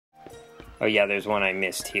Oh yeah, there's one I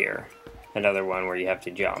missed here. Another one where you have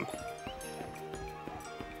to jump.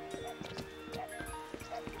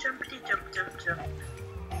 Jumpity jump jump jump.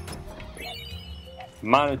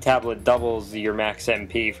 Mono tablet doubles your max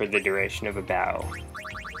MP for the duration of a battle.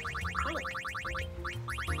 Cool.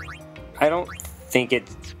 I don't think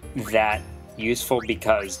it's that useful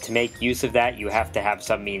because to make use of that, you have to have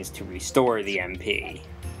some means to restore the MP.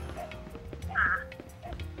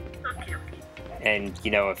 Okay. And, you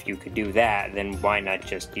know, if you could do that, then why not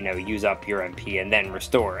just, you know, use up your MP and then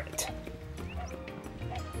restore it?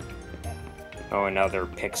 Oh, another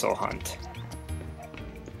pixel hunt.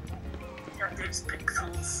 Got those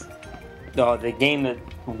pixels. Oh, the game that's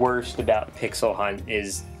worst about pixel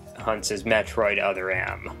hunts is Metroid Other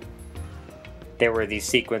M. There were these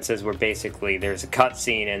sequences where basically there's a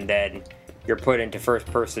cutscene and then you're put into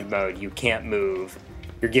first-person mode, you can't move,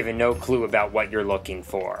 you're given no clue about what you're looking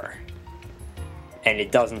for. And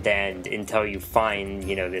it doesn't end until you find,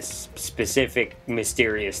 you know, this specific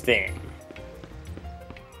mysterious thing.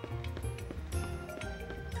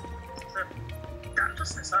 That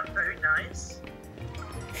doesn't sound very nice.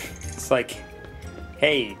 It's like,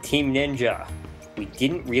 hey, Team Ninja, we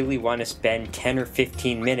didn't really want to spend 10 or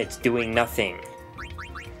 15 minutes doing nothing.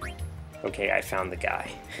 Okay, I found the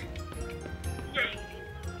guy. Yay.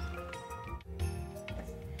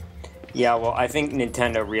 Yeah, well, I think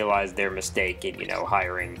Nintendo realized their mistake in, you know,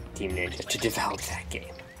 hiring Team Ninja to develop that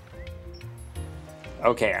game.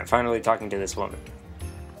 Okay, I'm finally talking to this woman.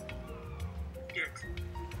 Good.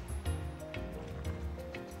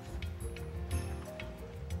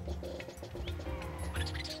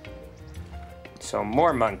 So,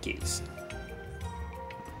 more monkeys.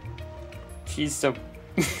 She's so...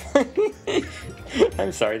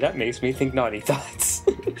 I'm sorry, that makes me think naughty thoughts.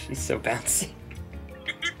 She's so bouncy.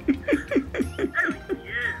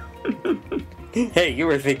 Oh, you. Hey, you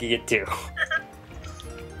were thinking it too. I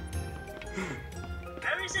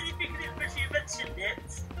was only thinking it because you mentioned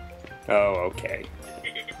it. Oh, okay.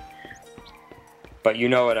 But you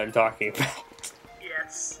know what I'm talking about.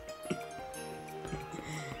 Yes.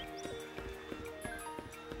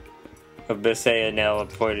 Nella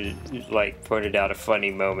pointed out a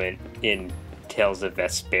funny moment in Tales of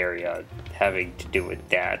Vesperia having to do with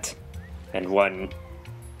that, and one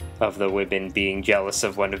of the women being jealous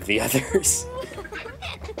of one of the others.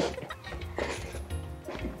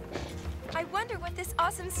 I wonder what this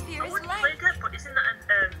awesome sphere I is wouldn't like. play that, but isn't that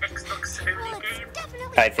an Xbox only Well, it's game?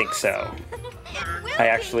 definitely I think so. It will I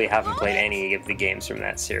actually be, haven't won't played it? any of the games from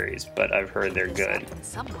that series, but I've heard they're good.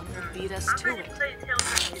 Someone will beat us I've to only it. played Tales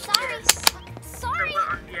of Sorry. Vesperia. Sorry.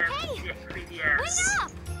 On the Hey. 3DS. Wait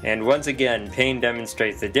up. And once again, Pain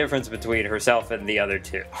demonstrates the difference between herself and the other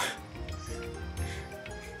two.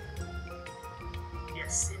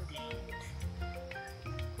 Yes, indeed.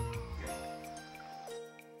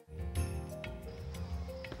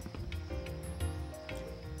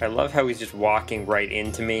 I love how he's just walking right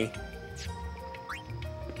into me.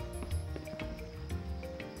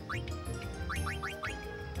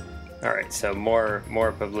 Alright, so more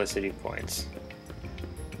publicity points.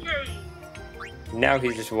 Yay! Now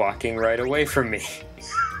he's just walking right away from me.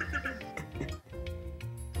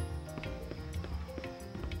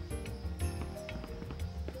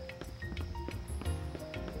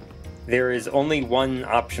 There is only one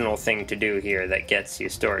optional thing to do here that gets you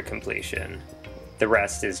story completion. The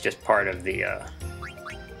rest is just part of the,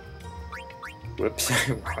 whoops,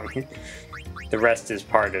 wrong. The rest is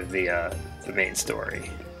part of the main story.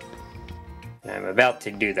 And I'm about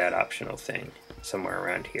to do that optional thing somewhere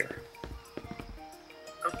around here.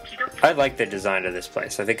 Okie dokie. I like the design of this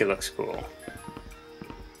place. I think it looks cool.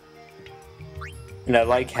 And I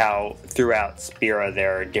like how throughout Spira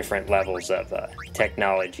there are different levels of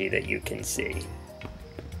technology that you can see.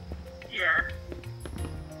 Yeah.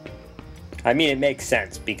 I mean, it makes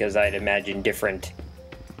sense because I'd imagine different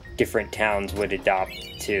towns would adopt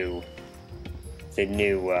to the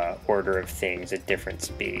new order of things at different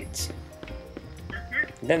speeds.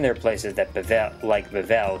 Then there are places that like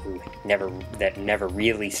Bavel who never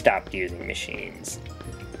really stopped using machines.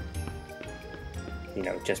 You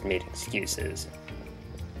know, just made excuses.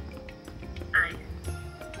 Aye.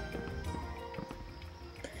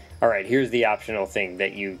 Alright, here's the optional thing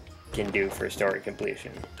that you can do for story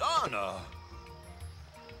completion. Dona!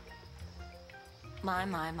 My.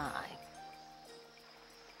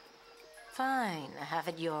 Fine, have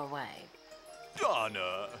it your way.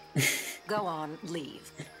 Dona! Go on, leave.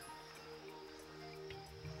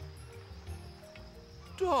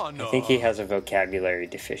 Dona! I think he has a vocabulary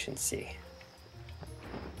deficiency.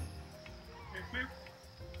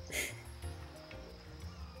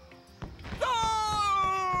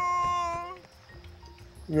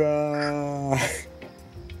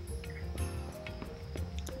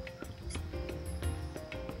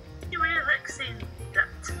 You really like saying that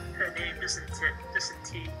her name, doesn't it? Doesn't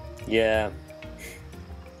he? Yeah.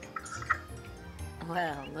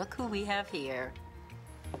 Well, look who we have here.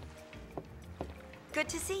 Good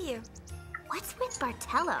to see you. What's with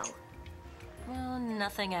Bartello? Well,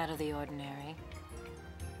 nothing out of the ordinary.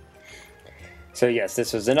 So yes,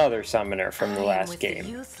 this was another summoner from the I am last with game. The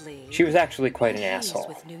Youth League. She was actually quite an He's asshole.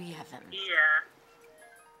 with New Yevon. Yeah.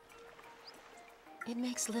 It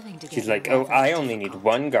makes living together. She's like, oh, rather I only need difficult.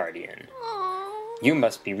 one guardian. You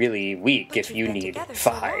must be really weak But if you've you been need together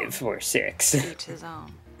so 5 or 6. Each his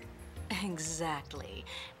own. Exactly.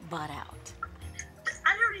 Butt out.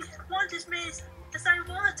 I only want as many as I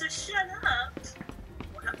want to shut up.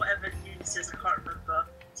 Whatever he says, I can't remember.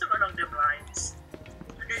 Something along those lines.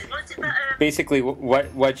 What's it that, Basically,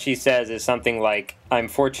 what she says is something like, I'm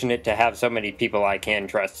fortunate to have so many people I can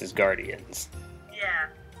trust as guardians. yeah.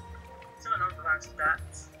 Something along the lines of that.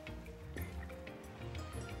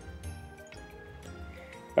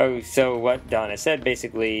 Oh, so what Donna said,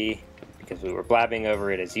 basically, because we were blabbing over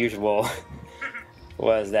it as usual,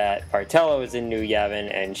 was that Bartello is in New Yevon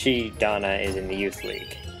and she, Donna, is in the Youth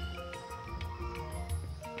League.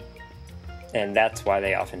 And that's why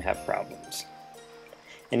they often have problems.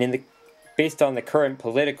 And based on the current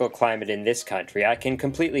political climate in this country, I can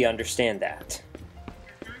completely understand that.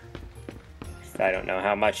 I don't know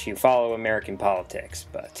how much you follow American politics,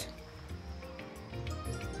 but...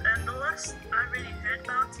 And the last I really heard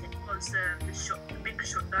about it was the big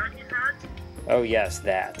shutdown you had. Oh yes,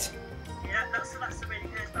 that. Yeah, that's the last I really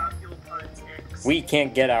heard about your politics. We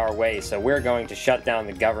can't get our way, so we're going to shut down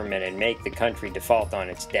the government and make the country default on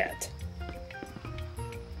its debt.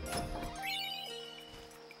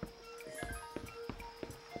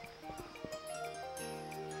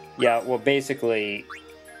 Yeah, well, basically,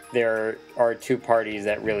 there are two parties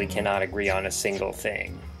that really cannot agree on a single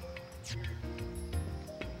thing.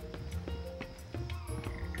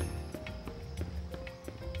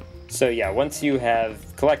 So yeah, once you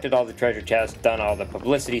have collected all the treasure chests, done all the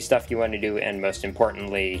publicity stuff you want to do, and most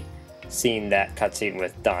importantly, seen that cutscene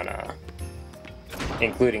with Donna,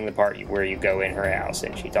 including the part where you go in her house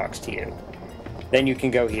and she talks to you, then you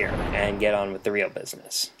can go here and get on with the real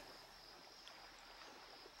business.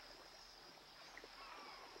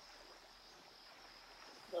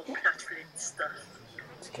 More Catherine stuff.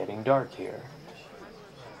 It's getting dark here.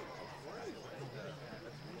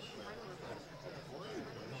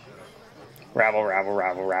 Rabble, rabble,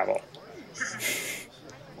 rabble, rabble.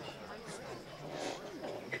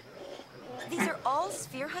 These are all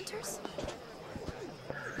sphere hunters?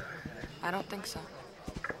 I don't think so.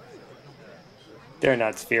 They're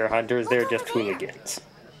not sphere hunters, they're What's just over there? hooligans.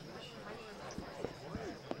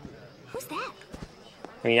 Who's that?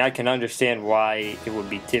 I mean, I can understand why it would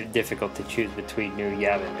be difficult to choose between New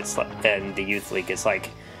Yevon and the Youth League. It's like,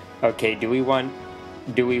 okay, do we want,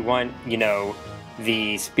 you know,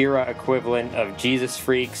 the Spira equivalent of Jesus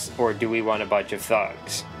freaks, or do we want a bunch of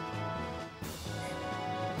thugs?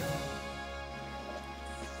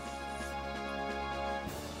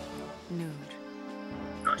 Nude.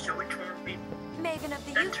 Not sure which one would be Maven of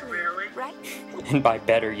the better, Youth League, really. right? And by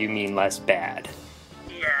better, you mean less bad.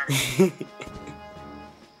 Yeah.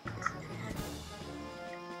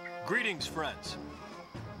 Greetings, friends.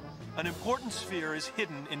 An important sphere is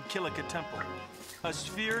hidden in Kilika Temple. A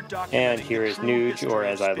sphere documenting And here the is true Nuge, history or of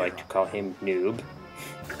as I like to Spira. call him, Noob.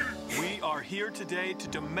 We are here today to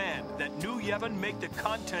demand that New Yevon make the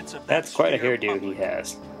contents of that That's quite a sphere hairdo he public.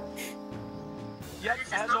 has. Yet,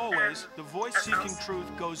 as always, the voice seeking truth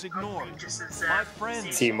goes ignored. Just as, My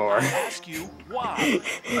friends, Seymour. I ask you why?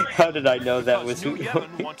 How did I know that was Because New who?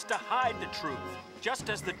 Yevon wants to hide the truth, just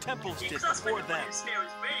as the temples did Because that's when before the them. sphere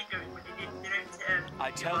was really going when they didn't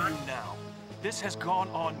I tell you now, this has gone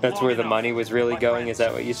on. That's long where the enough. money was really My going, is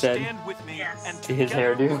that friends, what you said? Stand with me Yes. and To his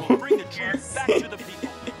together hairdo? we'll bring the truth Yes. back to the people.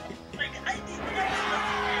 Like, I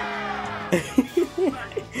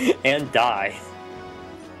think And die.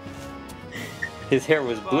 His hair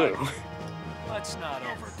was blue. Let's not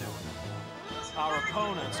overdo it. Our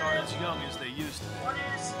opponents aren't as young as they used to be. what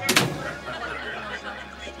is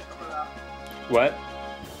What?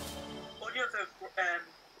 What the other,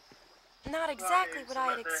 Not exactly what I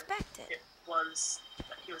had whether expected. It was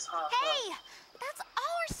that he was half. Hey, that's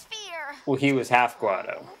our sphere. Well, he was half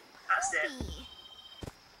Guado. That's it.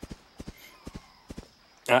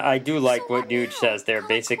 Hey. I do like So what what Nuge now? says. They're Call it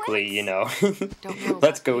basically, quits? you know, Don't know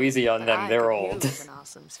let's about go you, easy on but them. I They're could old. use an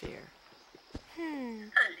awesome sphere.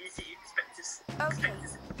 Easy, you expect us. Okay.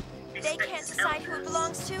 They can't decide who it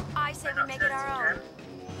belongs to. I say we make it our own.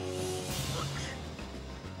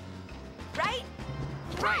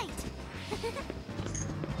 right.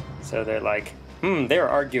 So they're like, they're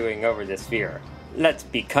arguing over the sphere. Let's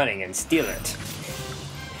be cunning and steal it.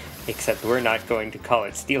 Except we're not going to call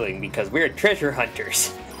it stealing because we're treasure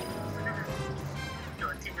hunters.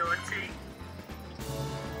 Naughty, naughty.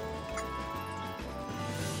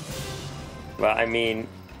 Well, I mean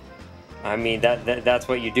that's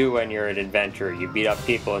what you do when you're an adventurer. You beat up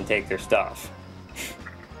people and take their stuff.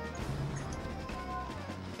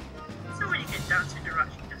 So when you get down to the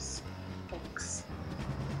rush, you just hooks,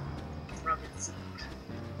 rockets,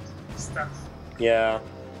 and stuff. Yeah.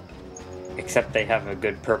 Except they have a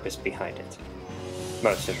good purpose behind it.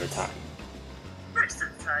 Most of the time. Most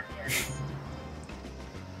of the time, yes.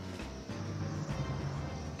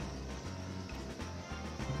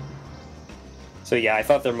 So yeah, I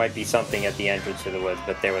thought there might be something at the entrance to the woods,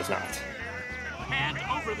 but there was not. Hand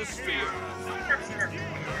over the sphere.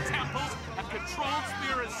 Temples have controlled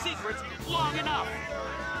Sphere's secrets long enough.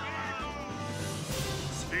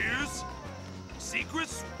 Spheres?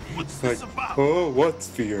 Secrets? What's this about? Oh, what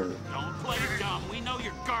sphere? Don't play dumb. We know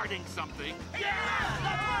you're guarding something.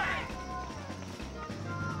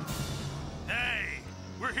 Hey,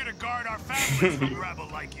 we're here to guard our families from rebel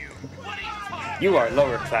like you. What are you talking? You are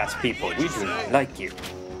lower class people. We do not like you.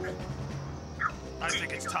 I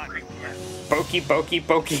think it's time. Pokey, pokey,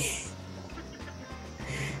 pokey.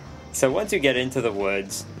 So once you get into the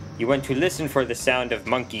woods, you want to listen for the sound of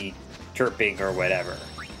monkey chirping or whatever.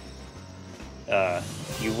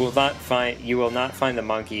 You will not find the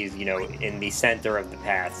monkeys, in the center of the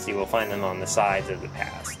paths. You will find them on the sides of the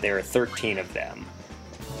paths. There are 13 of them.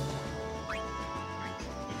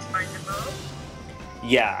 Find them all.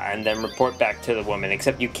 Yeah, and then report back to the woman.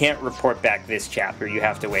 Except you can't report back this chapter. You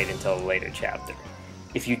have to wait until a later chapter.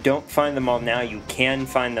 If you don't find them all now, you can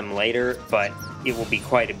find them later, but it will be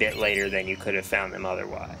quite a bit later than you could have found them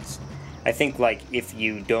otherwise. I think, if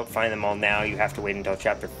you don't find them all now, you have to wait until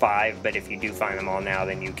Chapter 5, but if you do find them all now,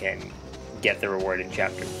 then you can get the reward in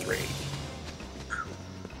Chapter 3.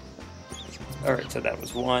 Alright, so that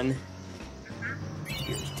was 1.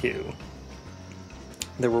 Here's 2.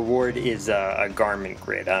 The reward is a garment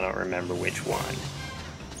grid. I don't remember which one.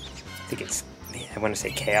 I think it's... I want to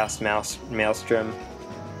say Chaos Maelstrom.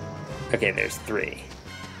 Okay, there's 3.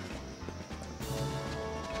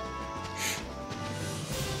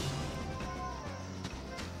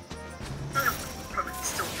 Probably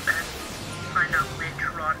still better find out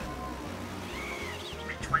later on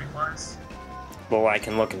which one it was. Well, I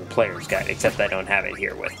can look in the player's guide, except I don't have it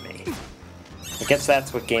here with me. I guess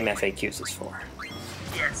that's what Game FAQs is for.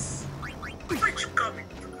 Yes. Which garment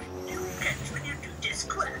do you get when you do this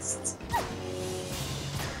quest?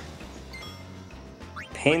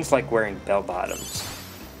 Pain's like wearing bell bottoms.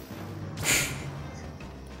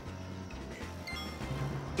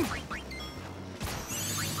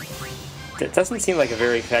 That doesn't seem like a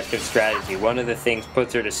very effective strategy. One of the things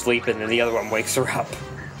puts her to sleep and then the other one wakes her up.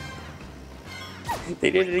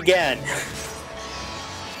 They did it again.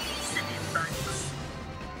 Silly bugs.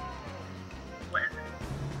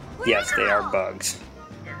 Well, Yes, they are bugs.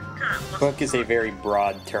 Bug is a very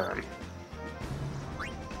broad term.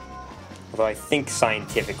 Although I think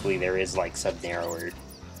scientifically there is some narrower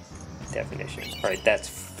definitions. Alright, that's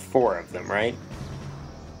 4 of them, right?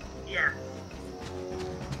 Yeah.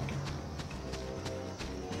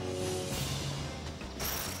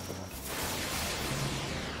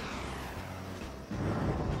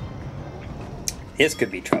 This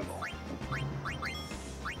could be trouble.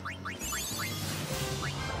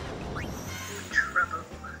 Trouble.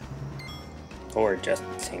 Or just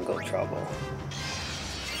single trouble.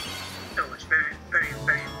 No, it's very, very,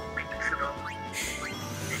 very big trouble.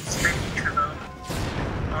 It's very trouble.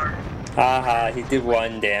 Or... Haha, he did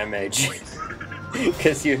 1 damage.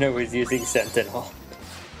 Because Yuna was using Sentinel.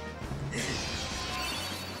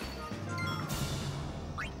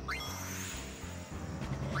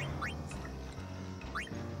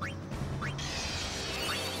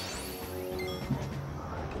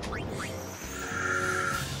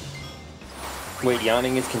 Wait,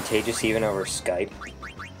 yawning is contagious even over Skype?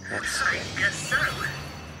 That's I guess so.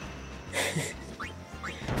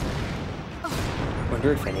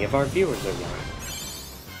 wonder if any of our viewers are yawning.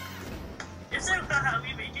 It's so how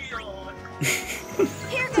we make it on.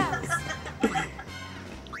 Here goes.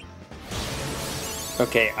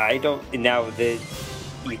 Okay, I don't... Now,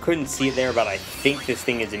 you couldn't see it there, but I think this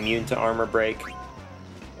thing is immune to armor break.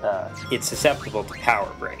 It's susceptible to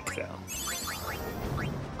power break, though.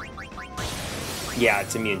 Yeah,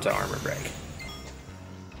 it's immune to armor break.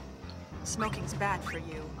 Smoking's bad for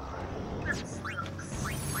you.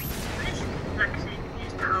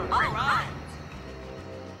 All All right.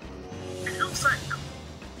 It looks like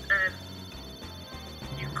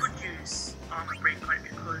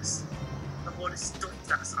all the stuff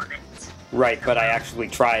that's on it. Right, but I actually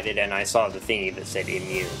tried it and I saw the thingy that said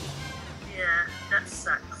immune. Yeah, that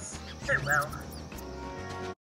sucks. Oh well.